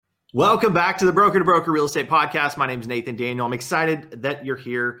Welcome back to the Broker to Broker Real Estate Podcast. My name is Nathan Daniel. I'm excited that you're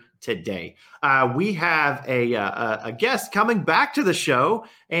here today. We have a guest coming back to the show,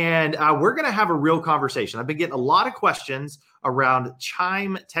 and we're going to have a real conversation. I've been getting a lot of questions around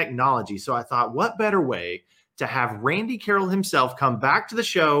Chime technology, so I thought, what better way to have Randy Carroll himself come back to the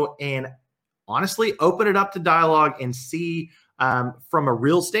show and honestly open it up to dialogue and see from a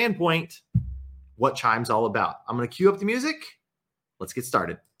real standpoint what Chime's all about. I'm going to cue up the music. Let's get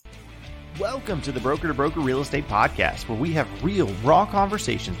started. Welcome to the Broker to Broker Real Estate Podcast, where we have real, raw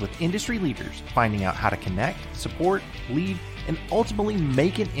conversations with industry leaders, finding out how to connect, support, lead, and ultimately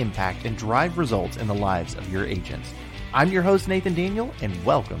make an impact and drive results in the lives of your agents. I'm your host, Nathan Daniel, and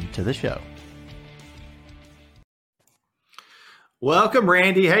welcome to the show. Welcome,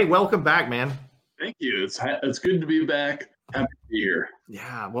 Randy. Hey, welcome back, man. Thank you. It's good to be back. Happy to be here.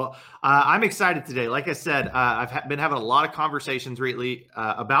 Yeah, well, I'm excited today. Like I said, I've been having a lot of conversations lately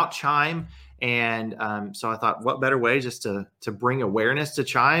about Chime, and so I thought, what better way just to bring awareness to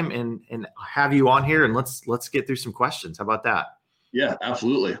Chime and have you on here, and let's get through some questions. How about that? Yeah,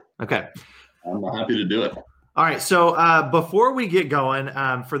 absolutely. Okay, I'm happy to do it. All right. So before we get going,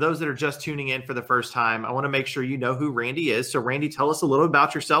 for those that are just tuning in for the first time, I want to make sure you know who Randy is. So Randy, tell us a little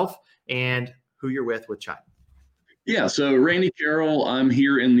about yourself and who you're with Chime. Yeah, so Randy Carroll, I'm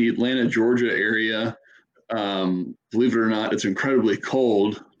here in the Atlanta, Georgia area. Believe it or not, it's incredibly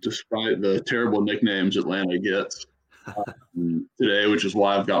cold despite the terrible nicknames Atlanta gets today, which is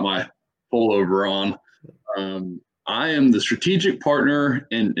why I've got my pullover on. I am the strategic partner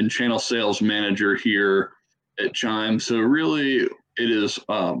and channel sales manager here at Chime. So really, it is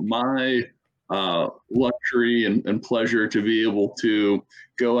my luxury and pleasure to be able to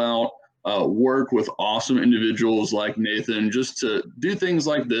go out, work with awesome individuals like Nathan, just to do things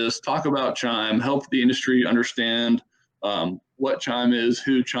like this, talk about Chime, help the industry understand what Chime is,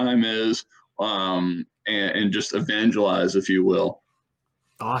 who Chime is, and just evangelize, if you will.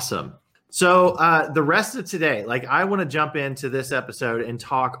 Awesome. So the rest of today, I want to jump into this episode and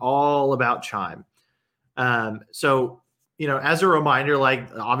talk all about Chime. So, as a reminder,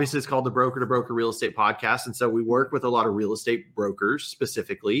 obviously it's called the Broker to Broker Real Estate Podcast. And so we work with a lot of real estate brokers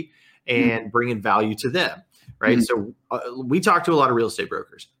specifically and bringing value to them, right? Mm-hmm. So we talk to a lot of real estate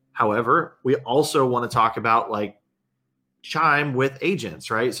brokers. However, we also want to talk about Chime with agents,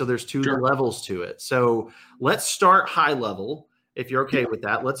 right? So there's two levels to it. So let's start high level. If you're okay with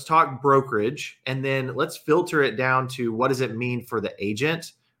that, let's talk brokerage, and then let's filter it down to what does it mean for the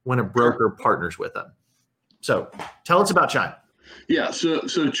agent when a broker partners with them. So tell us about Chime. Yeah, so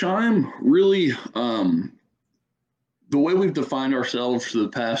Chime really, the way we've defined ourselves for the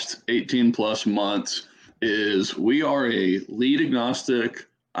past 18 plus months is we are a lead agnostic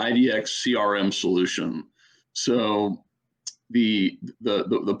IDX CRM solution. So the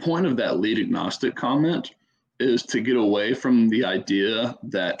point of that lead agnostic comment is to get away from the idea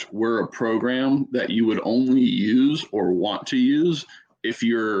that we're a program that you would only use or want to use if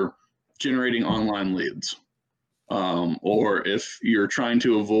you're generating online leads, or if you're trying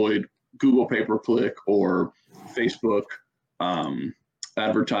to avoid Google pay-per-click or Facebook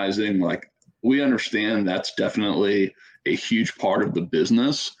advertising. We understand that's definitely a huge part of the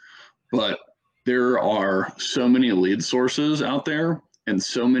business, but there are so many lead sources out there and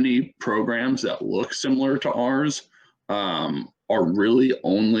so many programs that look similar to ours are really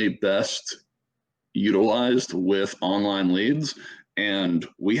only best utilized with online leads. And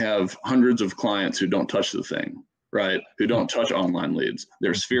we have hundreds of clients who don't touch the thing, right? Who don't touch online leads.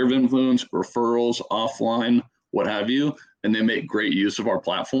 Their sphere of influence, referrals, offline, what have you, and they make great use of our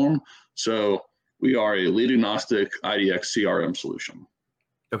platform. So we are a lead agnostic IDX CRM solution.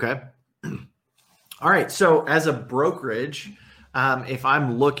 Okay. All right. So as a brokerage, if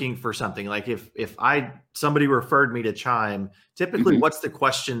I'm looking for something, if somebody referred me to Chime, typically what's the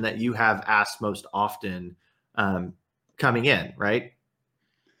question that you have asked most often coming in, right?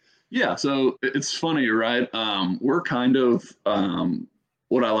 Yeah. So it's funny, right? We're kind of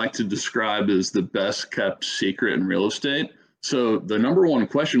what I like to describe as the best kept secret in real estate. So the number one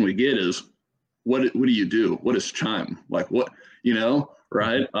question we get is, what do you do? What is Chime?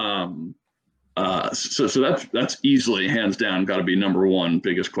 Right? So that's easily, hands down, got to be number one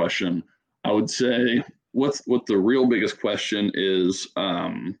biggest question. I would say what the real biggest question is,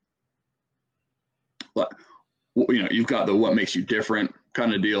 you've got the what makes you different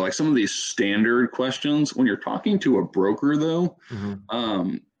kind of deal. Some of these standard questions, when you're talking to a broker though,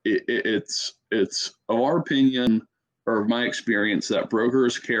 it's of our opinion or my experience that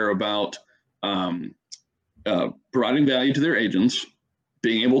brokers care about providing value to their agents,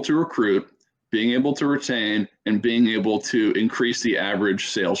 being able to recruit, being able to retain and being able to increase the average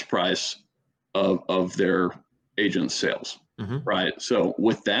sales price of their agent's sales, right? So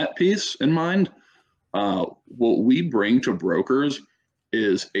with that piece in mind, what we bring to brokers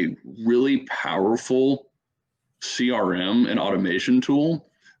is a really powerful CRM and automation tool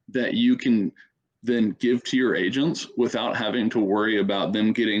that you can then give to your agents without having to worry about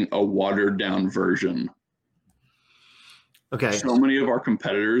them getting a watered down version. Okay. So many of our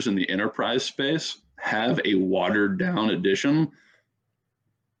competitors in the enterprise space have a watered down edition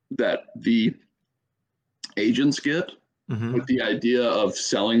that the agents get with the idea of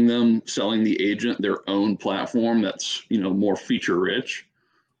selling the agent their own platform that's, more feature rich.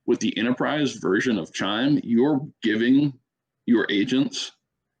 With the enterprise version of Chime, you're giving your agents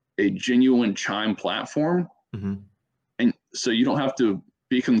a genuine Chime platform. And so you don't have to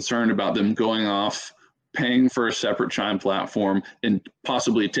be concerned about them going off, paying for a separate Chime platform, and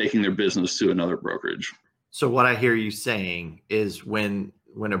possibly taking their business to another brokerage. So what I hear you saying is when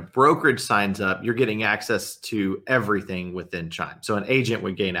a brokerage signs up, you're getting access to everything within Chime. So an agent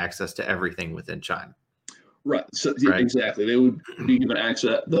would gain access to everything within Chime. Right. So right. Exactly. They would be given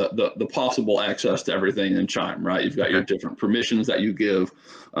access, the possible access to everything in Chime, right? You've got your different permissions that you give.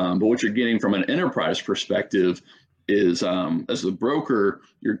 But what you're getting from an enterprise perspective is, as a broker,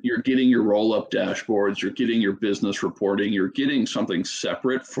 you're getting your roll-up dashboards, you're getting your business reporting, you're getting something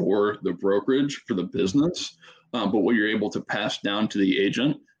separate for the brokerage, for the business. But what you're able to pass down to the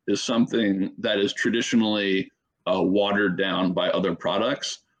agent is something that is traditionally watered down by other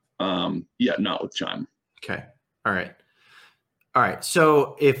products, yet not with Chime. Okay. All right.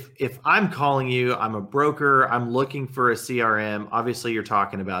 So if I'm calling you, I'm a broker, I'm looking for a CRM. Obviously, you're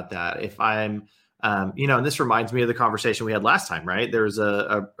talking about that. If I'm, and this reminds me of the conversation we had last time, right? There's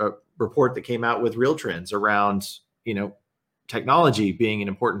a report that came out with Real Trends around, technology being an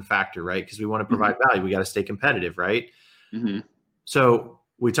important factor, right? Because we want to provide value. We got to stay competitive, right? So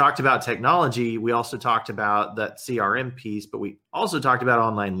we talked about technology. We also talked about that CRM piece, but we also talked about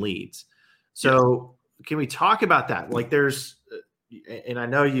online leads. So can we talk about that? Like and I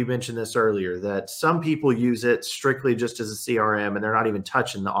know you mentioned this earlier, that some people use it strictly just as a CRM and they're not even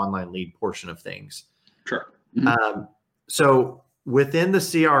touching the online lead portion of things. Sure. So within the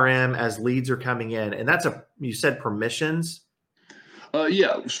CRM, as leads are coming in, and you said permissions?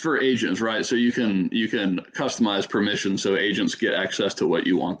 For agents, right? So you can customize permissions so agents get access to what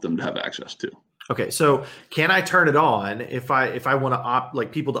you want them to have access to. Okay, so can I turn it on if I want to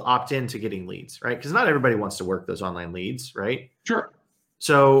people to opt in to getting leads, right? Because not everybody wants to work those online leads, right? Sure.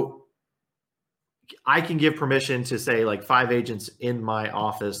 So I can give permission to say 5 agents in my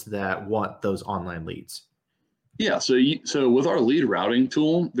office that want those online leads. Yeah. So with our lead routing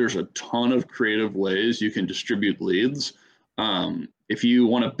tool, there's a ton of creative ways you can distribute leads. If you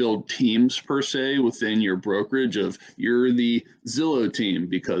want to build teams per se within your brokerage of you're the Zillow team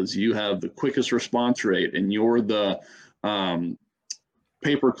because you have the quickest response rate and you're the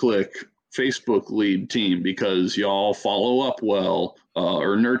pay-per-click Facebook lead team because y'all follow up well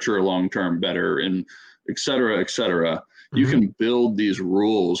or nurture long-term better and et cetera, you can build these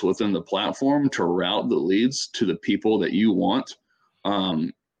rules within the platform to route the leads to the people that you want.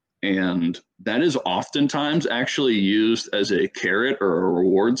 And that is oftentimes actually used as a carrot or a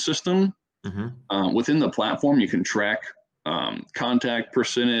reward system. Within the platform, you can track contact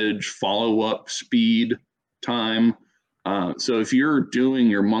percentage, follow-up speed, time. So if you're doing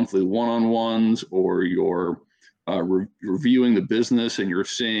your monthly one-on-ones or you're reviewing the business and you're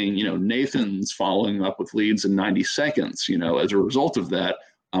seeing, Nathan's following up with leads in 90 seconds, as a result of that,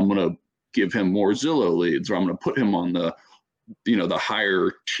 I'm going to give him more Zillow leads, or I'm going to put him on the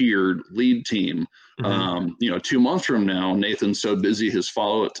higher tiered lead team. 2 months from now, Nathan's so busy, his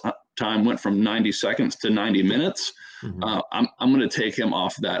follow-up time went from 90 seconds to 90 minutes. I'm going to take him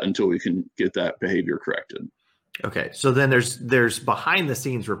off that until we can get that behavior corrected. Okay. So then there's behind the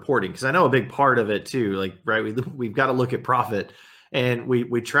scenes reporting, because I know a big part of it too, we've got to look at profit and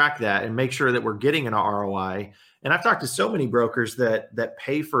we track that and make sure that we're getting an ROI. And I've talked to so many brokers that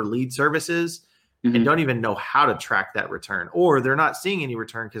pay for lead services and don't even know how to track that return, or they're not seeing any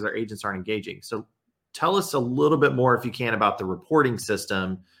return because their agents aren't engaging. So tell us a little bit more, if you can, about the reporting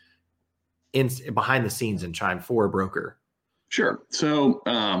system behind the scenes in Chime for a broker. Sure. So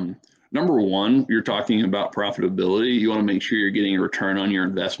number one, you're talking about profitability. You want to make sure you're getting a return on your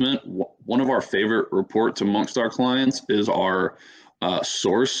investment. One of our favorite reports amongst our clients is our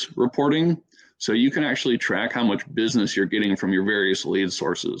source reporting. So you can actually track how much business you're getting from your various lead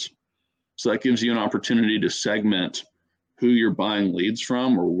sources. So that gives you an opportunity to segment who you're buying leads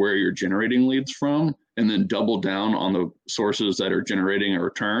from or where you're generating leads from, and then double down on the sources that are generating a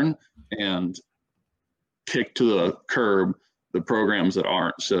return and kick to the curb the programs that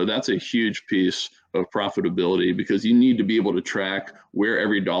aren't. So that's a huge piece of profitability, because you need to be able to track where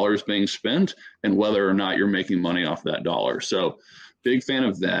every dollar is being spent and whether or not you're making money off that dollar. So big fan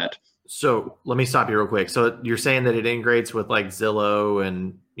of that. So let me stop you real quick. So you're saying that it integrates with like Zillow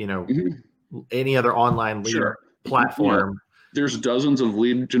and, any other online lead platform. There's dozens of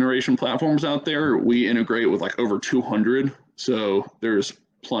lead generation platforms out there. We integrate with like over 200. So there's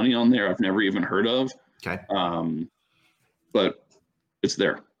plenty on there I've never even heard of. Okay. But it's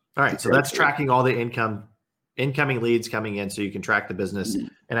there. All right. So that's tracking all the incoming leads coming in, so you can track the business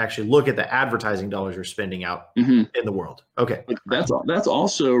and actually look at the advertising dollars you're spending out in the world. Okay. That's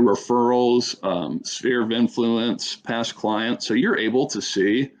also referrals, sphere of influence, past clients. So you're able to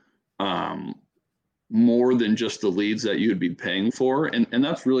see more than just the leads that you would be paying for. And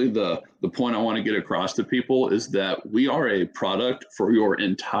that's really the point I want to get across to people, is that we are a product for your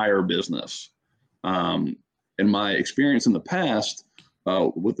entire business. In my experience in the past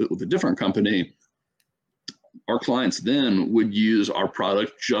with a different company, our clients then would use our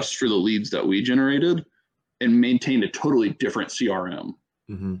product just for the leads that we generated and maintained a totally different CRM.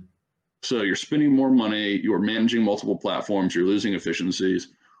 Mm-hmm. So you're spending more money, you're managing multiple platforms, you're losing efficiencies.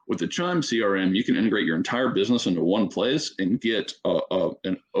 With the Chime CRM, you can integrate your entire business into one place and get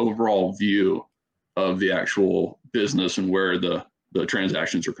an overall view of the actual business and where the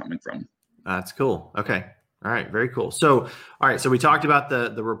transactions are coming from. That's cool. Okay. All right. Very cool. So, all right. So we talked about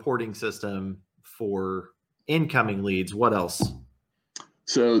the reporting system for incoming leads. What else?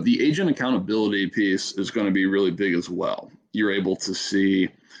 So the agent accountability piece is going to be really big as well. You're able to see,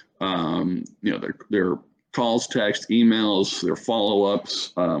 their calls, text, emails, their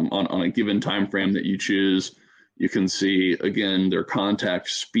follow-ups on a given time frame that you choose. You can see, again, their contact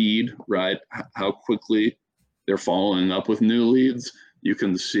speed, right? How quickly they're following up with new leads. You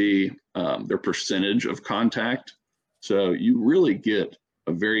can see their percentage of contact. So you really get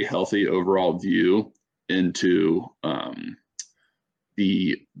a very healthy overall view into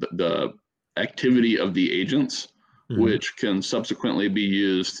the activity of the agents, which can subsequently be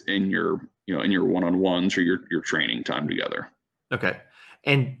used in your one-on-ones or your training time together. Okay.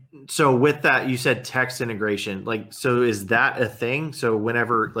 And so with that, you said text integration. So is that a thing? So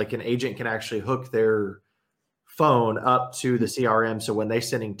whenever an agent can actually hook their phone up to the CRM, so when they're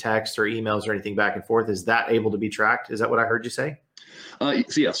sending texts or emails or anything back and forth, is that able to be tracked? Is that what I heard you say?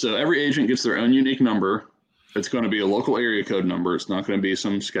 So every agent gets their own unique number. It's going to be a local area code number. It's not going to be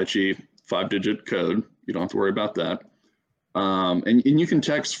some sketchy 5-digit code. You don't have to worry about that. And you can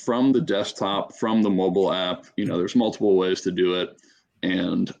text from the desktop, from the mobile app. There's multiple ways to do it.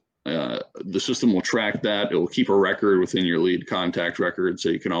 And the system will track that. It will keep a record within your lead contact record, so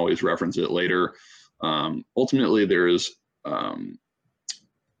you can always reference it later. Ultimately, there is the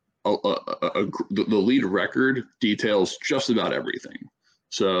lead record details just about everything.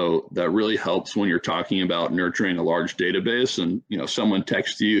 So that really helps when you're talking about nurturing a large database and someone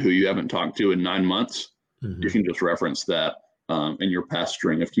texts you who you haven't talked to in 9 months. You can just reference that in your past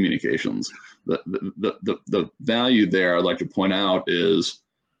string of communications. The value there I'd like to point out is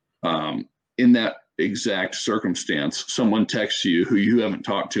in that exact circumstance, someone texts you who you haven't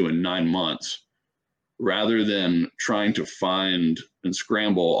talked to in 9 months. Rather than trying to find and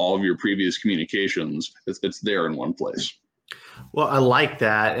scramble all of your previous communications, it's there in one place. Well, I like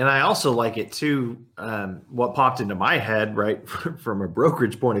that. And I also like it too. What popped into my head, right, from a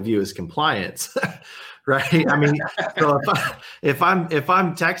brokerage point of view, is compliance, right? I mean, so if I'm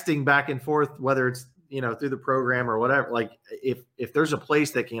texting back and forth, whether it's, through the program or whatever, if there's a place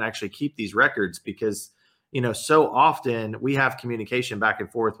that can actually keep these records, because, so often we have communication back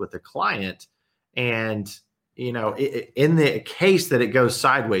and forth with the client. And, in the case that it goes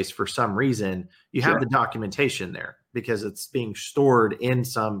sideways for some reason, you have the documentation there because it's being stored in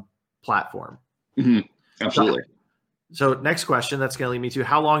some platform. Mm-hmm. Absolutely. So next question, that's going to lead me to,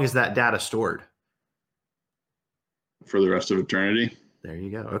 how long is that data stored? For the rest of eternity. There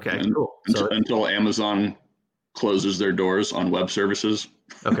you go. Okay, cool. Until Amazon closes their doors on web services.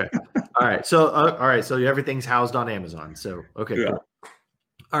 Okay. All right. So, So everything's housed on Amazon. So, okay. Yeah. Cool.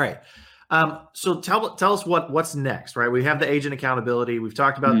 All right. So tell us what's next, right? We have the agent accountability. We've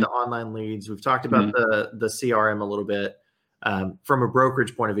talked about the online leads. We've talked about the CRM a little bit. From a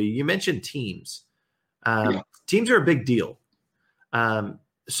brokerage point of view, you mentioned teams. Teams are a big deal.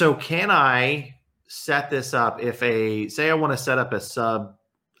 So can I set this up say I want to set up a sub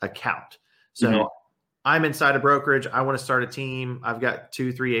account? So I'm inside a brokerage. I want to start a team. I've got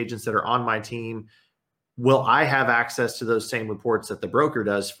 2-3 agents that are on my team. Will I have access to those same reports that the broker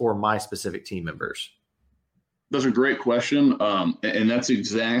does for my specific team members? That's a great question. And that's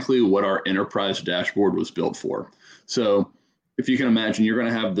exactly what our enterprise dashboard was built for. So if you can imagine, you're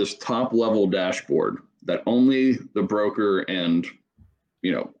going to have this top level dashboard that only the broker and,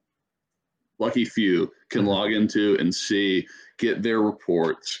 you know, lucky few can log into and see, get their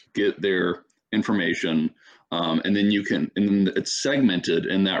reports, get their information. And then it's segmented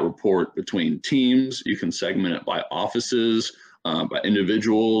in that report between teams. You can segment it by offices, by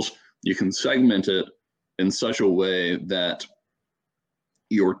individuals. You can segment it in such a way that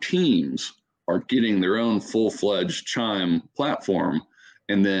your teams are getting their own full-fledged Chime platform,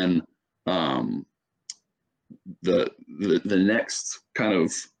 and then the next kind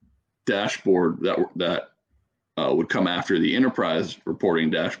of dashboard that would come after the enterprise reporting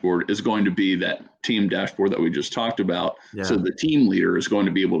dashboard is going to be that team dashboard that we just talked about. Yeah. So the team leader is going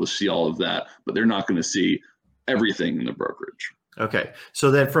to be able to see all of that, but they're not going to see everything in the brokerage. Okay.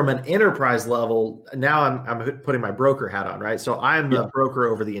 So then from an enterprise level, now I'm putting my broker hat on, right? So I'm the broker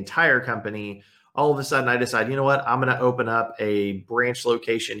over the entire company. All of a sudden I decide, you know what, I'm going to open up a branch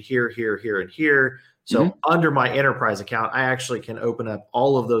location here, here, here, and here. So under my enterprise account, I actually can open up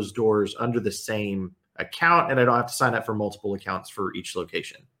all of those doors under the same account, and I don't have to sign up for multiple accounts for each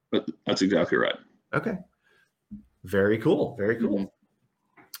location. That's exactly right. Okay. Very cool. Very cool.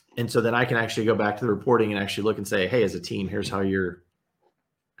 And so then I can actually go back to the reporting and actually look and say, hey, as a team, here's how your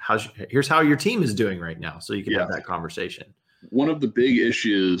team is doing right now. So you can have that conversation. One of the big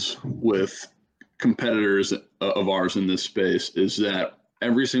issues with competitors of ours in this space is that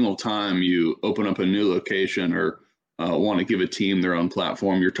every single time you open up a new location or want to give a team their own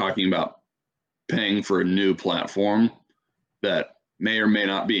platform, you're talking about paying for a new platform that may or may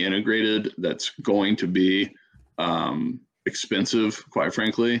not be integrated, that's going to be expensive, quite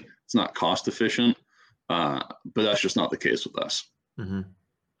frankly. It's not cost efficient, but that's just not the case with us. Mm-hmm.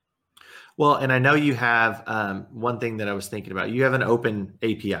 Well, and I know you have one thing that I was thinking about. You have an open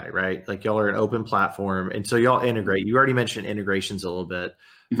API, right? Like y'all are an open platform, and so y'all integrate. You already mentioned integrations a little bit.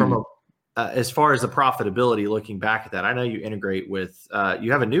 From as far as the profitability, looking back at that, I know you integrate with.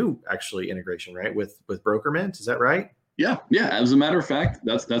 You have a new actually integration, right? With BrokerMint, is that right? Yeah. As a matter of fact,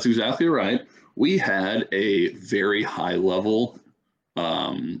 that's exactly right. We had a very high level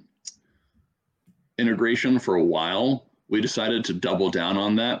integration for a while. We decided to double down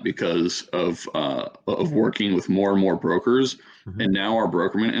on that because of working with more and more brokers. And now our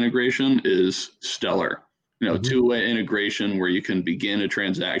BrokerMint integration is stellar. Two-way integration where you can begin a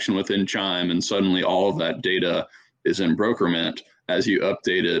transaction within Chime, and suddenly all of that data is in BrokerMint. As you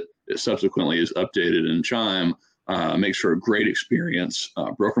update it, it subsequently is updated in Chime. Makes for a great experience.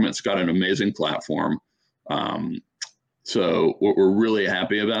 BrokerMint's got an amazing platform. So we're really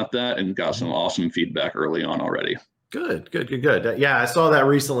happy about that and got some awesome feedback early on already. Good. Yeah, I saw that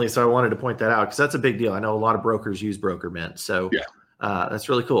recently, so I wanted to point that out because that's a big deal. I know a lot of brokers use BrokerMint, so that's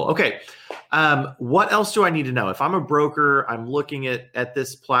really cool. Okay, what else do I need to know? If I'm a broker, I'm looking at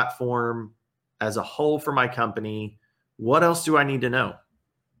this platform as a whole for my company, what else do I need to know?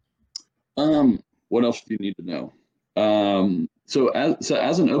 What else do you need to know? So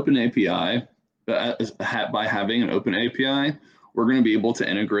as an open API, by having an open API, we're going to be able to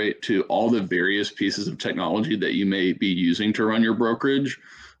integrate to all the various pieces of technology that you may be using to run your brokerage,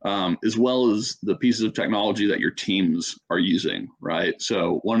 as well as the pieces of technology that your teams are using, right?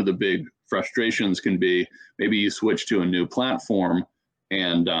 So one of the big frustrations can be maybe you switch to a new platform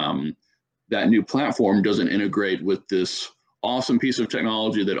and that new platform doesn't integrate with this awesome piece of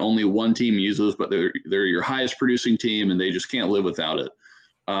technology that only one team uses, but they're your highest producing team and they just can't live without it.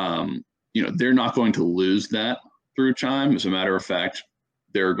 They're not going to lose that through Chime. As a matter of fact,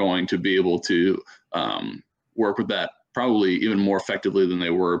 they're going to be able to work with that probably even more effectively than they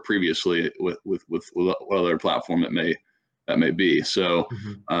were previously with other platform that may be. So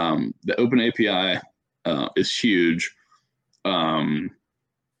the open API is huge.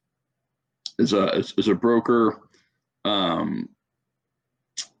 As a broker.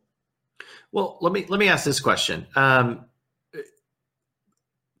 Well, let me ask this question.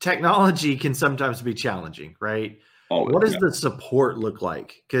 Technology can sometimes be challenging, right? Always, what does the support look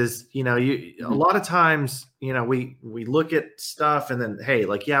like? Because a lot of times, we look at stuff and then, hey,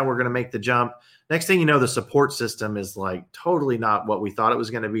 we're going to make the jump. Next thing you know, the support system is totally not what we thought it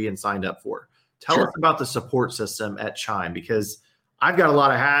was going to be and signed up for. Tell us about the support system at Chime, because I've got a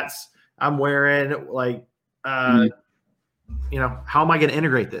lot of hats I'm wearing. How am I going to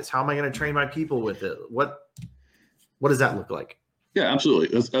integrate this? How am I going to train my people with it? What does that look like? Yeah,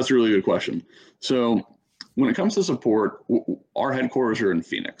 absolutely. That's a really good question. So when it comes to support, our headquarters are in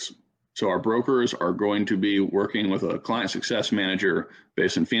Phoenix. So our brokers are going to be working with a client success manager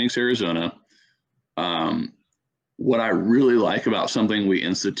based in Phoenix, Arizona. what I really like about something we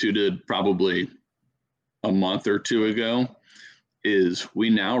instituted probably a month or two ago is we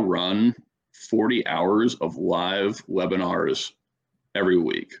now run 40 hours of live webinars every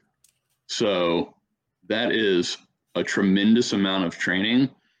week. So that is a tremendous amount of training.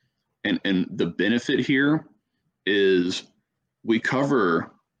 And the benefit here is we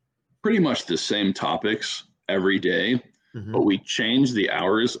cover pretty much the same topics every day, but we change the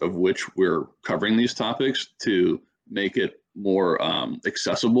hours of which we're covering these topics to make it more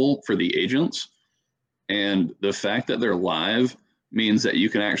accessible for the agents. And the fact that they're live means that you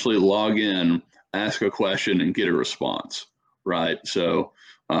can actually log in, ask a question, and get a response, right? So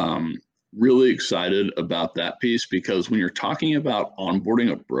really excited about that piece, because when you're talking about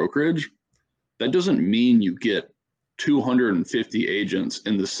onboarding a brokerage, that doesn't mean you get 250 agents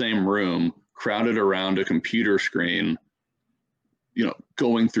in the same room crowded around a computer screen,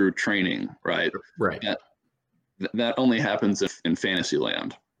 going through training, right? Right. That only happens in fantasy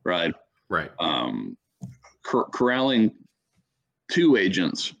land, right? Right. Corralling 2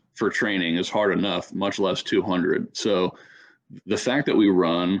 agents for training is hard enough, much less 200. So the fact that we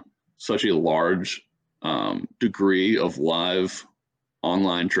run such a large degree of live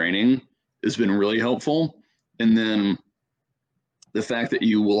online training has been really helpful. And then the fact that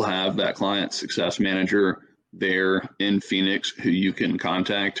you will have that client success manager there in Phoenix who you can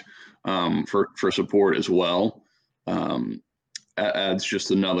contact for support as well adds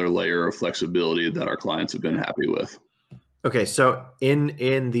just another layer of flexibility that our clients have been happy with. Okay, so in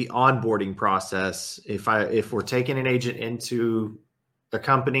the onboarding process, if we're taking an agent into a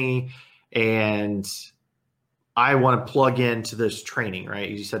company and I want to plug into this training, right?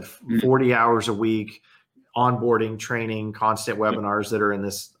 You said 40 hours a week, onboarding, training, constant webinars that are in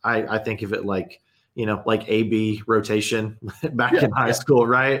this. I think of it like, like AB rotation back in high school,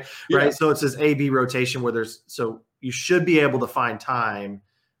 right? Yeah. Right. So it's this AB rotation where so you should be able to find time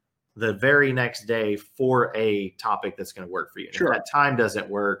the very next day for a topic that's going to work for you. Sure. If that time doesn't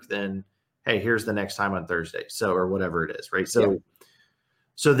work, then, hey, here's the next time on Thursday. So, or whatever it is. Right. So,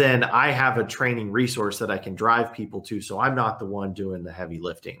 So then I have a training resource that I can drive people to. So I'm not the one doing the heavy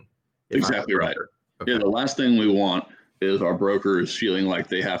lifting. Exactly right. Okay. Yeah. The last thing we want is our brokers feeling like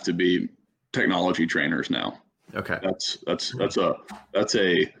they have to be technology trainers now. Okay. That's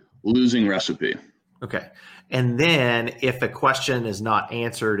a losing recipe. Okay. And then if a question is not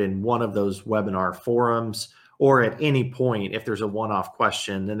answered in one of those webinar forums, or at any point, if there's a one-off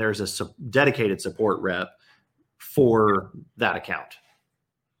question, then there's a dedicated support rep for that account.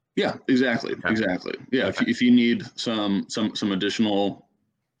 Yeah, exactly. Okay. Exactly. Yeah. Okay. If you need some additional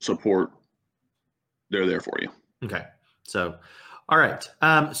support, they're there for you. Okay. So, all right.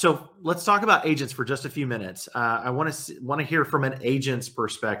 So let's talk about agents for just a few minutes. I want to hear from an agent's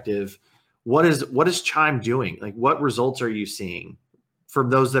perspective. What is Chime doing? Like, what results are you seeing from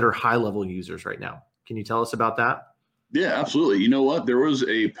those that are high level users right now? Can you tell us about that? Yeah, absolutely. You know what? There was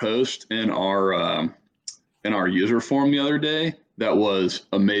a post in our user forum the other day that was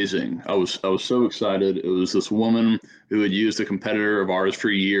amazing. I was so excited. It was this woman who had used a competitor of ours for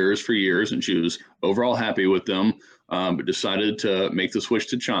years, and she was overall happy with them, but decided to make the switch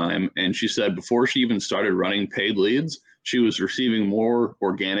to Chime. And she said before she even started running paid leads, she was receiving more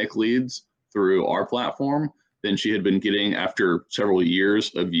organic leads through our platform than she had been getting after several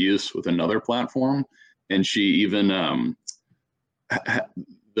years of use with another platform. And she even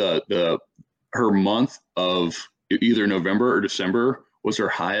her month of either November or December was her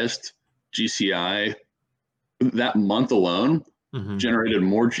highest GCI. That month alone generated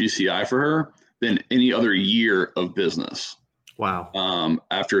more GCI for her than any other year of business. Wow.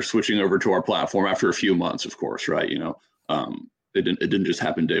 After switching over to our platform after a few months, of course, right? It didn't just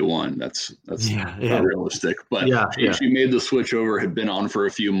happen day one. That's not realistic. But she made the switch over, had been on for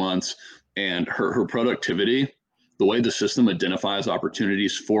a few months, and her productivity, the way the system identifies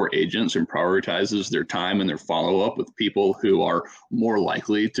opportunities for agents and prioritizes their time and their follow-up with people who are more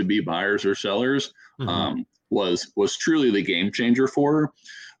likely to be buyers or sellers, was truly the game changer for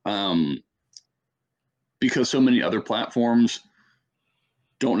her. Because so many other platforms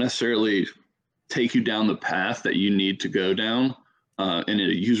don't necessarily take you down the path that you need to go down in a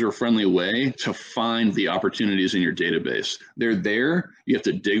user-friendly way to find the opportunities in your database. They're there. You have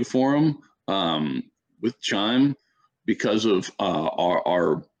to dig for them. With Chime, because of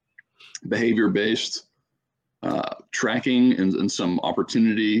our behavior-based tracking and some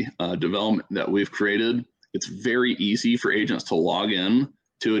opportunity development that we've created, it's very easy for agents to log in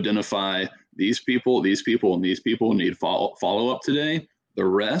to identify these people, and these people need follow-up today. The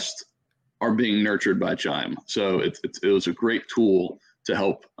rest are being nurtured by Chime. So it was a great tool to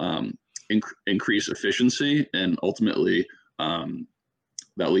help increase efficiency, and ultimately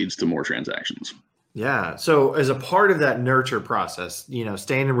that leads to more transactions. Yeah. So as a part of that nurture process,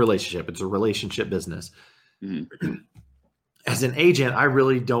 staying in a relationship, it's a relationship business. Mm-hmm. As an agent, I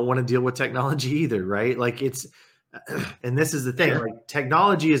really don't want to deal with technology either, right? Like and this is the thing, Sure. like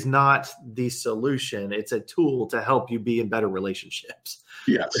technology is not the solution. It's a tool to help you be in better relationships.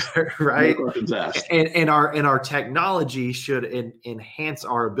 Yes. Right. No questions asked. And our technology should enhance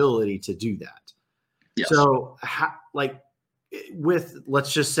our ability to do that. Yes. So with,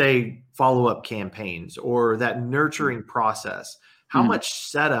 let's just say, follow-up campaigns or that nurturing process, how much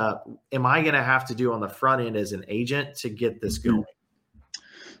setup am I going to have to do on the front end as an agent to get this going?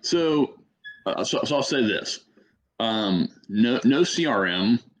 So I'll say this. No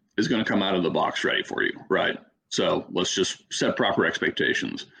CRM is going to come out of the box ready for you, right? So let's just set proper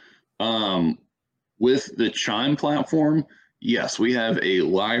expectations. With the Chime platform, yes, we have a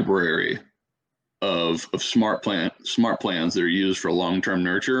library of smart plans that are used for long-term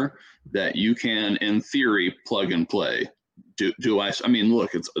nurture that you can, in theory, plug and play. I mean,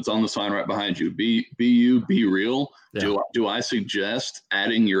 look, it's on the sign right behind you. Be you, be real. Yeah. Do I suggest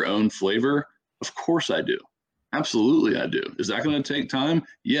adding your own flavor? Of course I do. Absolutely I do. Is that going to take time?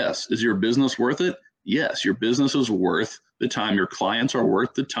 Yes. Is your business worth it? Yes. Your business is worth the time. Your clients are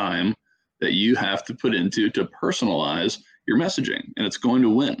worth the time that you have to put into to personalize your messaging, and it's going to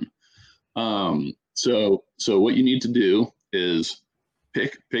win. So what you need to do is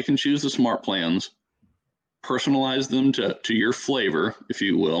pick and choose the smart plans, personalize them to your flavor, if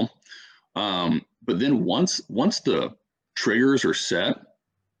you will. But then once the triggers are set,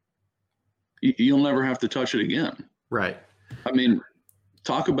 you'll never have to touch it again. Right. I mean,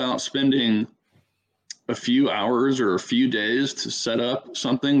 talk about spending a few hours or a few days to set up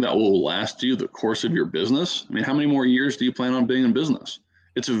something that will last you the course of your business. I mean, how many more years do you plan on being in business?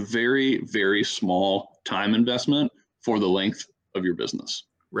 It's a very, very small time investment for the length of your business.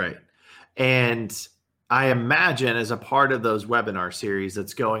 Right. And I imagine as a part of those webinar series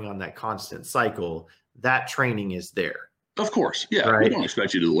that's going on that constant cycle, that training is there. Of course. Yeah. Right? We don't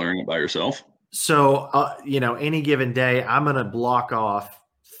expect you to learn it by yourself. So, any given day, I'm going to block off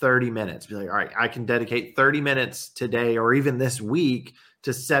 30 minutes, be like, all right, I can dedicate 30 minutes today or even this week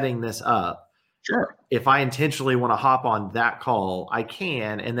to setting this up. Sure. If I intentionally want to hop on that call, I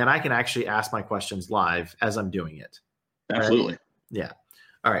can, and then I can actually ask my questions live as I'm doing it. Absolutely. Right? Yeah.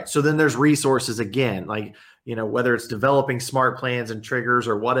 All right. So then there's resources again, like, whether it's developing smart plans and triggers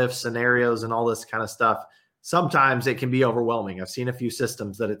or what if scenarios and all this kind of stuff. Sometimes it can be overwhelming. I've seen a few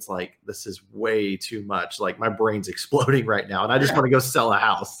systems that it's like, this is way too much. Like my brain's exploding right now and I just want to go sell a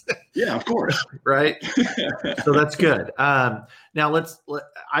house. Yeah, of course. Right. So that's good. Now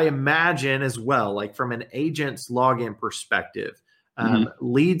I imagine as well, like from an agent's login perspective,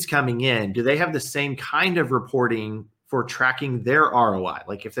 leads coming in, do they have the same kind of reporting for tracking their ROI?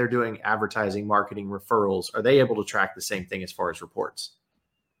 Like if they're doing advertising, marketing, referrals, are they able to track the same thing as far as reports?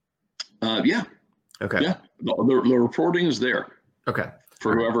 Yeah. Okay. Yeah. The reporting is there. Okay.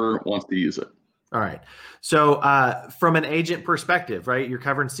 For whoever wants to use it. All right. So from an agent perspective, right, you're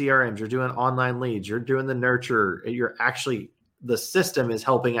covering CRMs, you're doing online leads, you're doing the nurture, the system is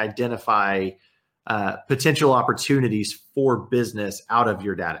helping identify potential opportunities for business out of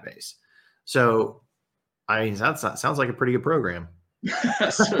your database. So, I mean, that sounds like a pretty good program.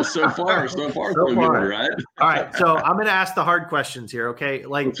 so far, so good, right? All right. So I'm going to ask the hard questions here. Okay.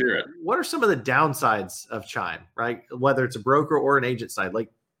 Like, let's hear it. What are some of the downsides of Chime, right? Whether it's a broker or an agent side, like,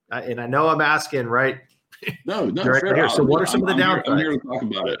 and I know I'm asking, right? No, right here. So what are some of the downsides? I'm here to talk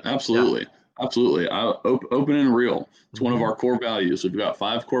about it. Absolutely. Yeah. Absolutely. Open and real. It's one of our core values. We've got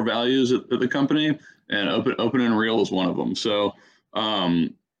 5 core values at the company, and open and real is one of them. So,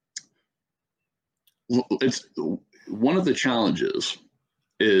 it's one of the challenges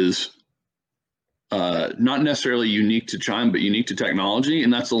is not necessarily unique to Chime, but unique to technology,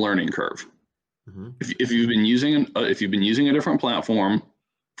 and that's the learning curve. Mm-hmm. If you've been using a different platform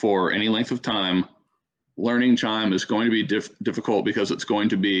for any length of time, learning Chime is going to be difficult because it's going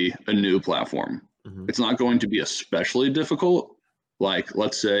to be a new platform. Mm-hmm. It's not going to be especially difficult. Like,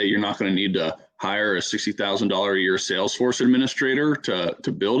 let's say you're not going to need to hire a $60,000 a year Salesforce administrator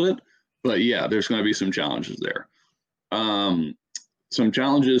to build it, but yeah, there's going to be some challenges there. Some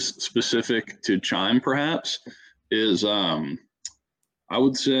challenges specific to Chime perhaps is I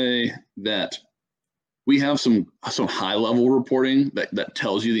would say that we have some high level reporting that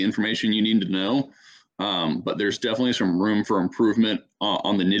tells you the information you need to know, but there's definitely some room for improvement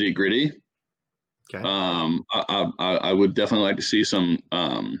on the nitty gritty. Okay. I would definitely like to see some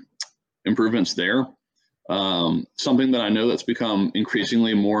improvements there. Something that I know that's become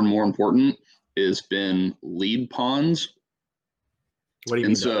increasingly more and more important has been lead ponds. What do you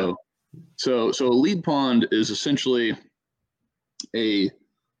mean by that? So a lead pond is essentially a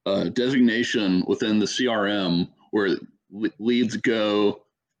designation within the CRM where leads go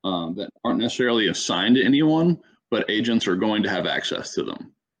that aren't necessarily assigned to anyone, but agents are going to have access to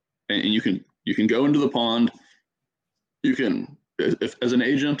them. And you can go into the pond. You can, if as an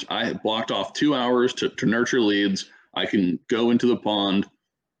agent, I blocked off 2 hours to nurture leads. I can go into the pond,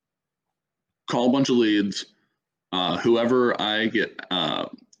 call a bunch of leads. Whoever I get a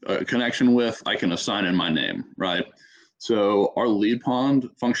connection with, I can assign in my name, right? So our lead pond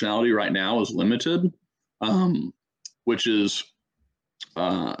functionality right now is limited, which is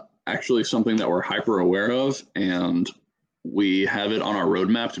actually something that we're hyper aware of, and we have it on our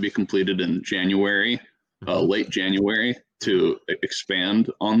roadmap to be completed in January, late January, to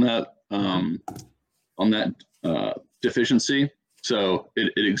expand on that deficiency. So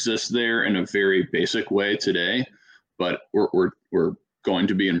it exists there in a very basic way today, but we're going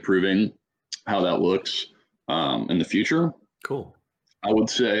to be improving how that looks in the future. Cool. I would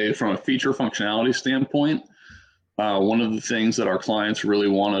say from a feature functionality standpoint, one of the things that our clients really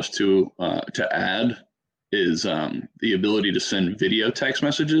want us to add is the ability to send video text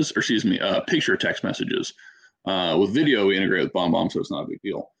messages, or excuse me, picture text messages. With video, we integrate with BombBomb, so it's not a big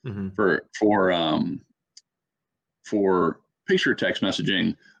deal. Mm-hmm. For picture text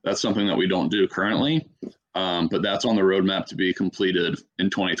messaging, that's something that we don't do currently, but that's on the roadmap to be completed in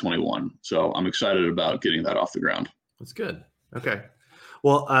 2021. So I'm excited about getting that off the ground. That's good. Okay.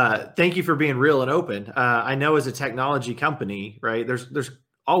 Well, thank you for being real and open. I know as a technology company, right, there's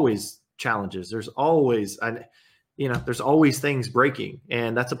always challenges. There's always things breaking,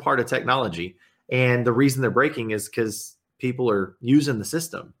 and that's a part of technology. And the reason they're breaking is because people are using the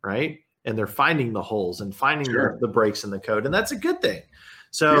system, right? And they're finding the holes and finding the breaks in the code, and that's a good thing.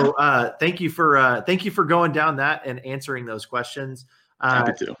 So thank you for going down that and answering those questions.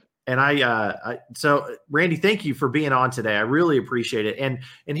 Happy to. And so Randy, thank you for being on today. I really appreciate it. And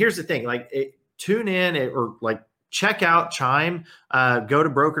here's the thing, tune in or check out Chime, go to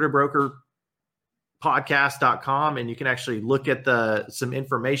broker podcast.com, and you can actually look at some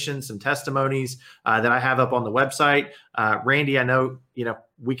information, some testimonies that I have up on the website. Randy, I know,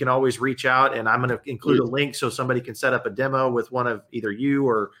 we can always reach out, and I'm going to include a link so somebody can set up a demo with one of either you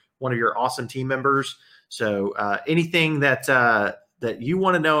or one of your awesome team members. So anything that you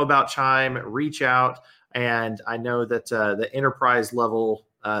want to know about Chime, reach out. And I know that the enterprise level,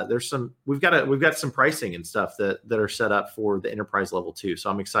 we've got some pricing and stuff that are set up for the enterprise level too. So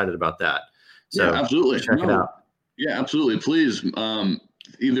I'm excited about that. So yeah, absolutely. Check it out. Yeah, absolutely. Please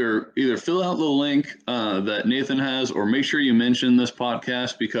either fill out the link that Nathan has, or make sure you mention this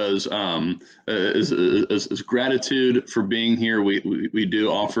podcast, because as gratitude for being here, we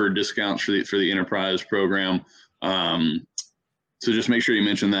do offer discounts for the enterprise program. So just make sure you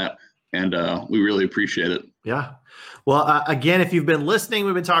mention that, and we really appreciate it. Yeah. Well, again, if you've been listening,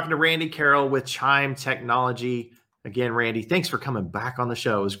 we've been talking to Randy Carroll with Chime Technology. Again, Randy, thanks for coming back on the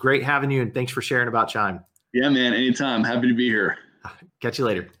show. It was great having you, and thanks for sharing about Chime. Yeah, man. Anytime. Happy to be here. Catch you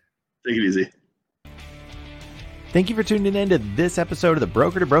later. Take it easy. Thank you for tuning in to this episode of the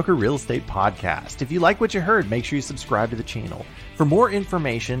Broker to Broker Real Estate Podcast. If you like what you heard, make sure you subscribe to the channel. For more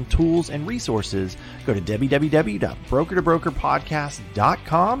information, tools, and resources, go to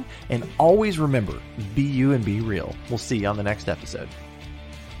www.brokertobrokerpodcast.com, and always remember, be you and be real. We'll see you on the next episode.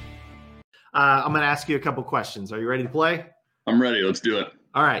 I'm going to ask you a couple questions. Are you ready to play? I'm ready. Let's do it.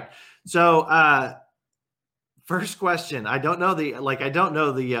 All right. So, first question. I don't know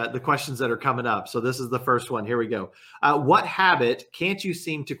the questions that are coming up. So this is the first one. Here we go. What habit can't you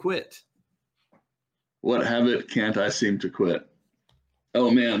seem to quit? What habit can't I seem to quit?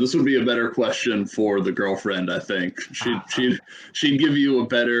 Oh man, this would be a better question for the girlfriend. I think she'd give you a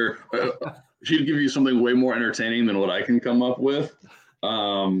better. She'd give you something way more entertaining than what I can come up with.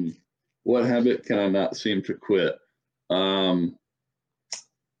 What habit can I not seem to quit?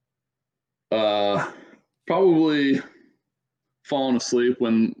 Probably falling asleep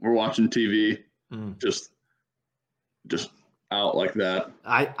when we're watching TV. Just out like that.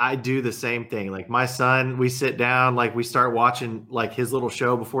 I do the same thing. Like my son, we sit down, we start watching his little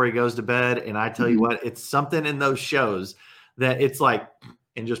show before he goes to bed. And I tell you what, it's something in those shows that it's and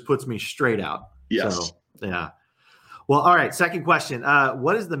just puts me straight out. Yes. So, yeah. Well, all right. Second question.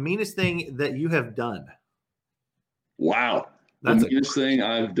 What is the meanest thing that you have done? Wow. The meanest thing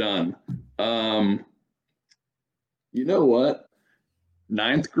I've done. You know what?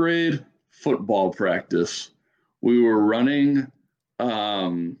 9th grade football practice. We were running.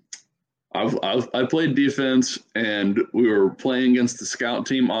 I I played defense, and we were playing against the scout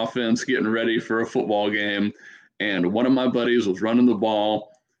team offense, getting ready for a football game. And one of my buddies was running the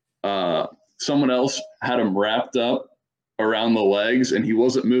ball. Someone else had him wrapped up around the legs, and he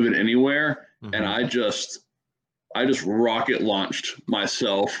wasn't moving anywhere. Mm-hmm. And I just rocket launched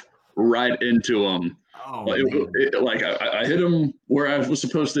myself right into him. Oh, I hit him where I was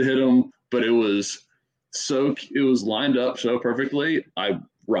supposed to hit him, but it was lined up so perfectly. I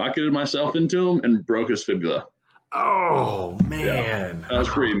rocketed myself into him and broke his fibula. Oh man, that was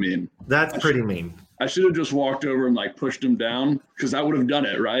pretty mean. That's pretty mean. I should have just walked over and like pushed him down, because I would have done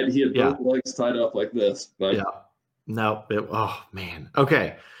it, right? He had both legs tied up like this. But no. Oh man.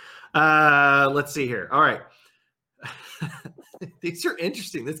 Okay. Let's see here. All right. These are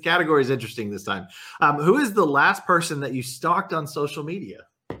interesting. This category is interesting this time. Who is the last person that you stalked on social media?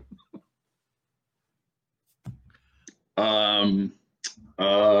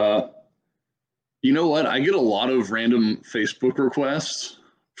 You know what? I get a lot of random Facebook requests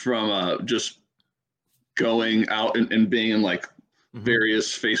from just going out and being in like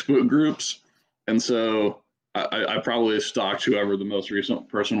various Facebook groups. And so I probably stalked whoever the most recent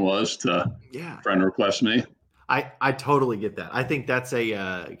person was to friend request me. I totally get that. I think that's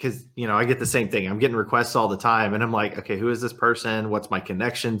because, I get the same thing. I'm getting requests all the time, and I'm like, okay, who is this person? What's my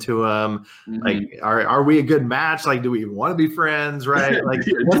connection to them? Mm-hmm. Like, are we a good match? Like, do we even want to be friends? Right? Like,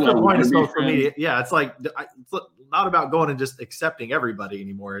 what's the point of social media? Yeah. It's like, it's not about going and just accepting everybody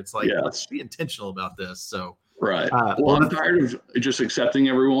anymore. It's like, let's be intentional about this. So, right. Well, I'm tired of just accepting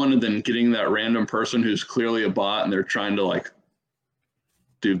everyone and then getting that random person who's clearly a bot and they're trying to like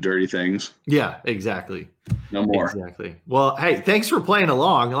do dirty things. Yeah, exactly. No more. Exactly. Well, hey, thanks for playing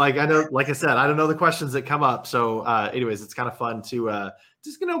along. Like I said, I don't know the questions that come up. So anyways, it's kind of fun to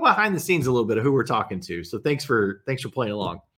just behind the scenes a little bit of who we're talking to. So thanks for playing along.